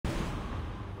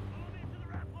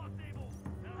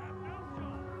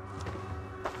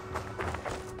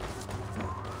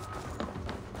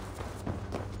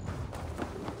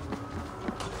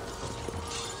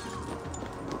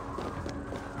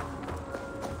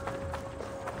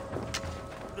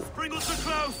Pringles are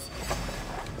close!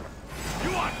 You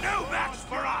are no match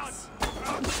for us!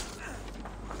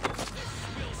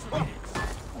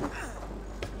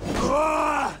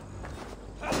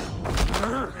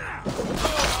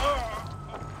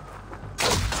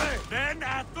 Men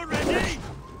at the ready!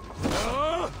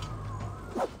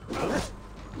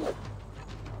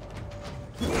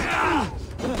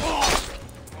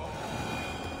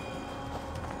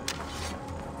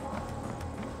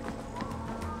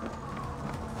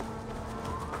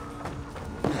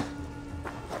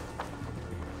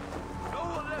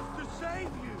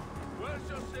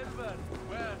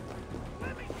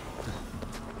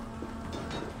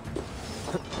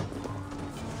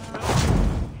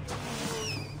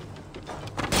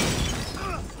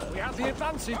 The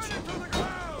advantage.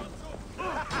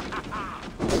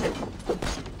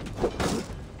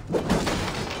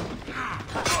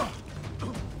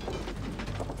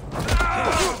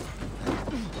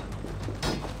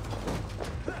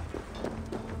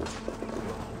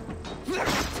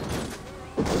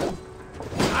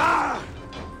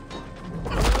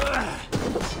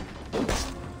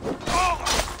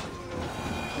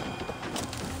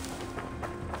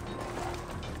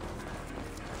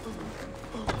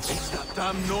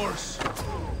 Damn Norse!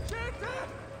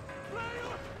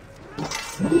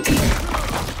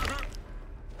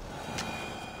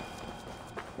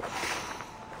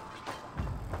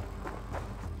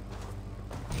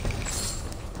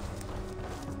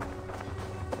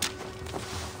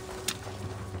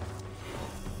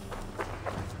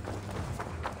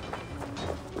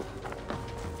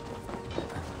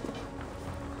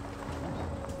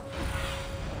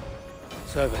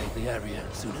 Survey the area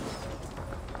soon.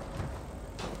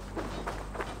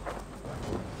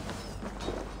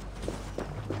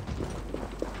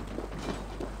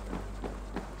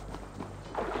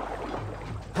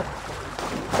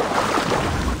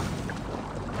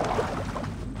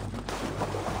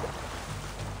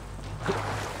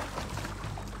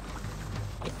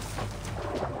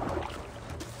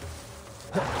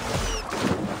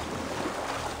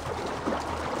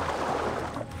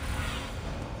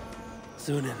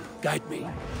 Sunan, guide me.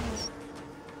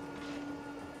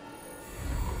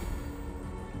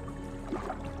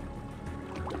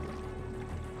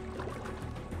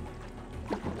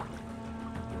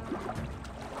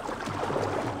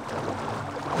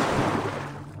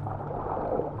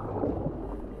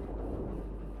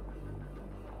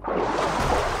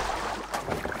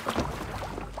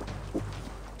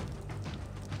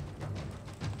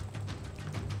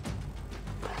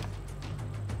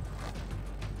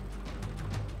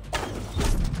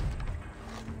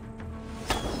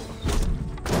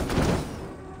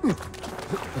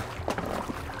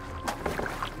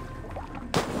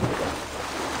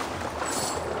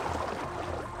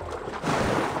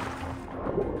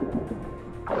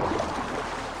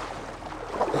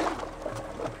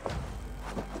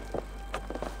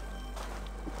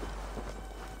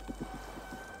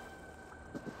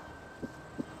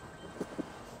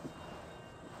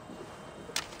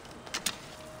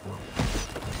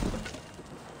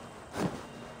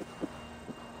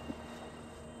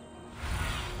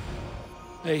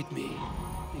 Aid me.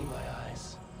 Be my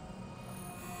eyes.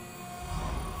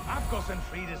 Afgos and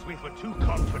Fridas we were too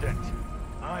confident.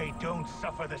 I don't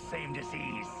suffer the same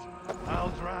disease.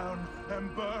 I'll drown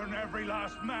and burn every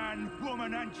last man,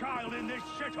 woman, and child in this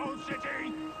shithole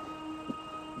city!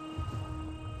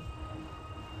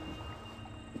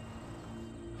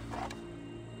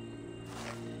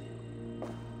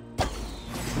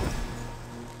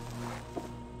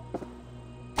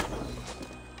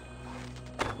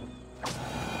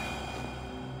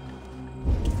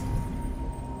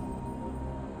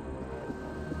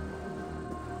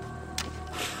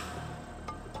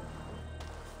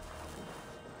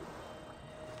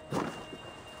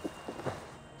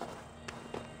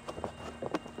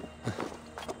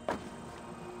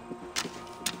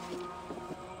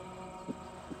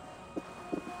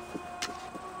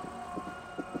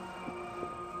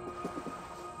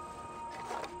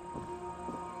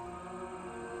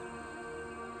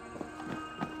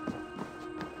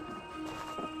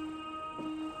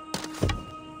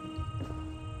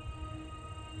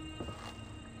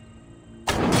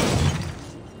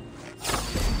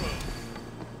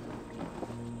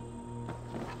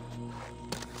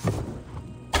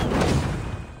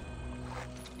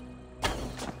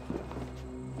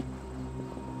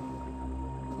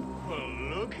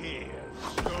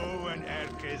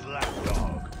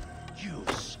 Lapdog, you've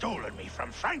stolen me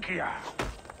from Frankia!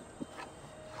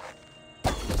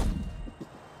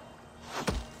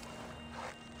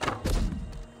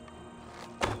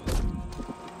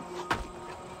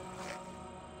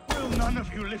 We'll None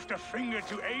of you lift a finger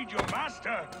to aid your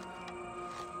master.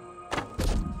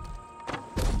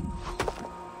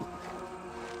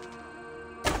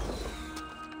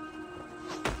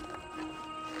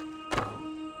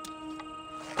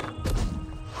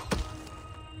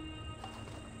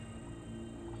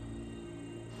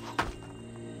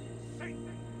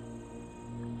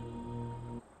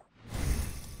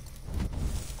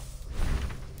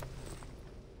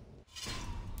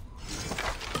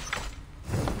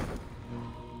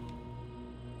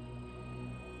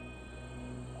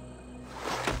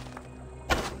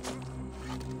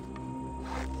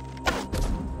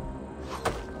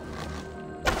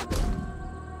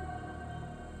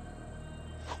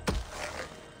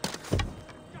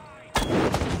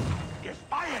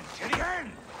 To the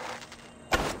end!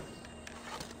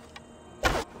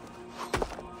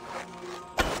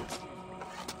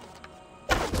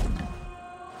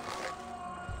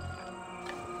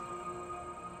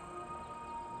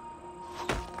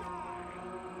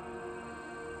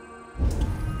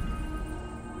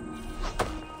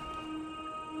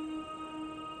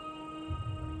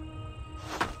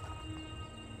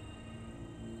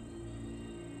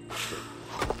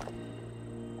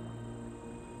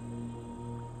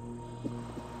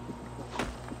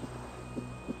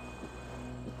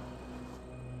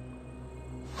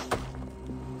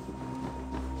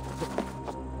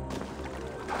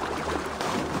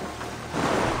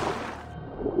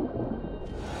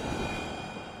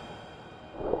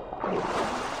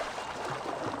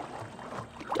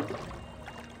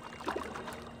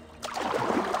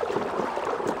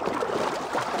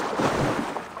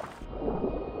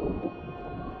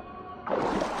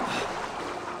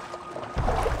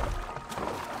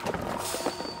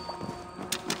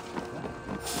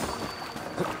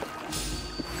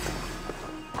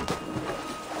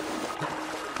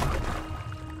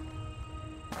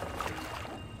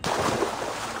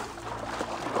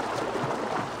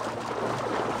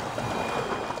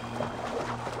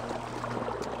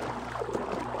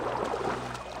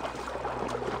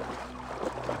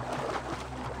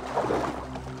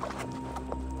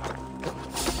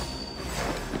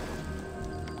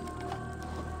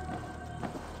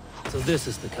 So this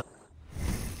is the kind.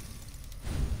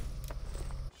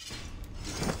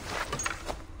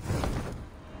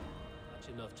 Much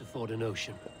enough to ford an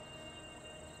ocean.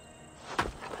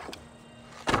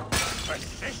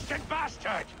 Persistent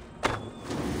bastard!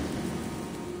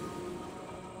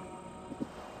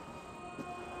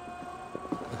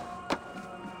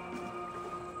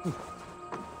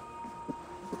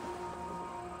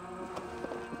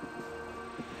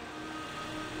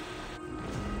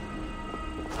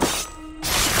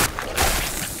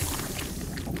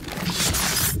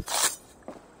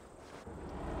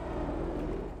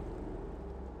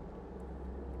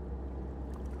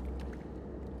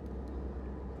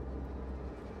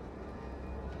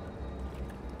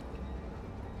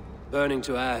 Burning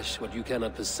to ash what you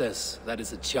cannot possess, that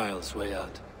is a child's way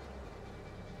out.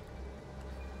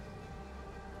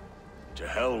 To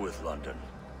hell with London.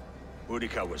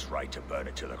 Boudica was right to burn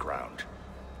it to the ground.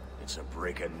 It's a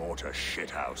brick-and-mortar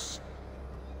shithouse.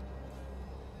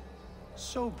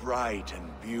 So bright and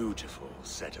beautiful,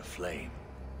 set aflame.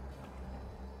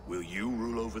 Will you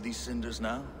rule over these cinders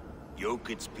now? Yoke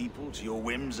its people to your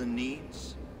whims and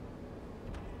needs?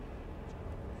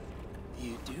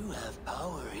 You do have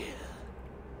power here.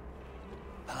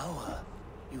 Power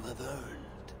you have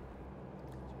earned.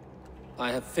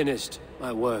 I have finished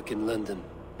my work in London.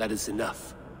 That is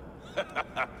enough.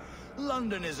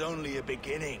 London is only a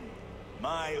beginning.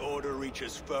 My order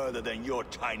reaches further than your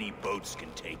tiny boats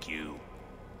can take you.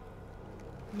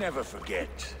 Never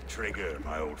forget, Trigger,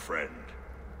 my old friend.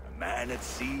 A man at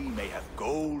sea may have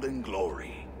gold and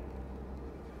glory,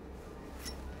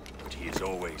 but he is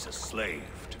always a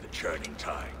slave to the churning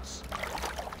tides.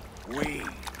 We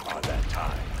are that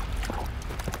tide.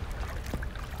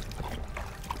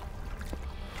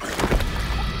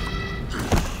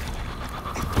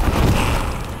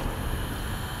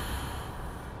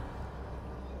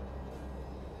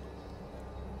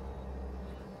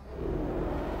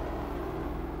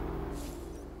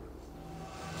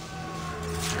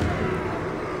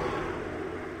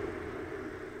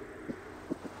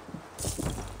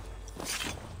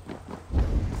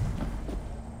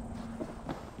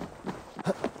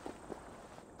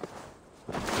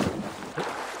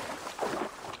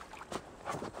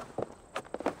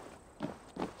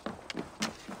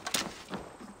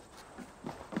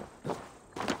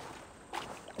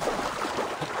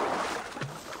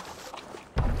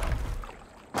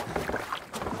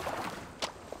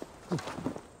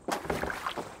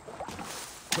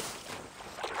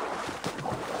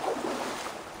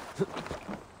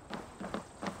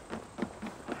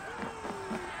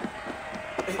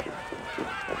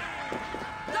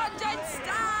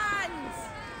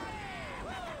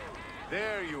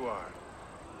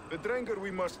 Wenger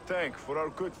we must thank for our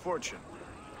good fortune.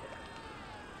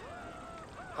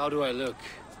 How do I look?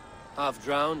 Half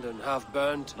drowned and half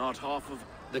burned? Not half of...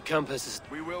 The compass is...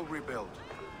 We will rebuild.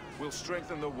 We'll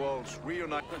strengthen the walls,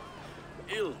 reunite...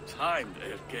 Ill-timed,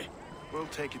 Erke. We'll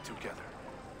take it together.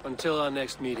 Until our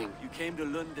next meeting. You came to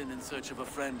London in search of a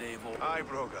friend, Eivor. Aye,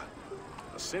 Broga.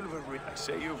 A silver ring. I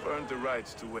say you've earned the right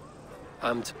to win.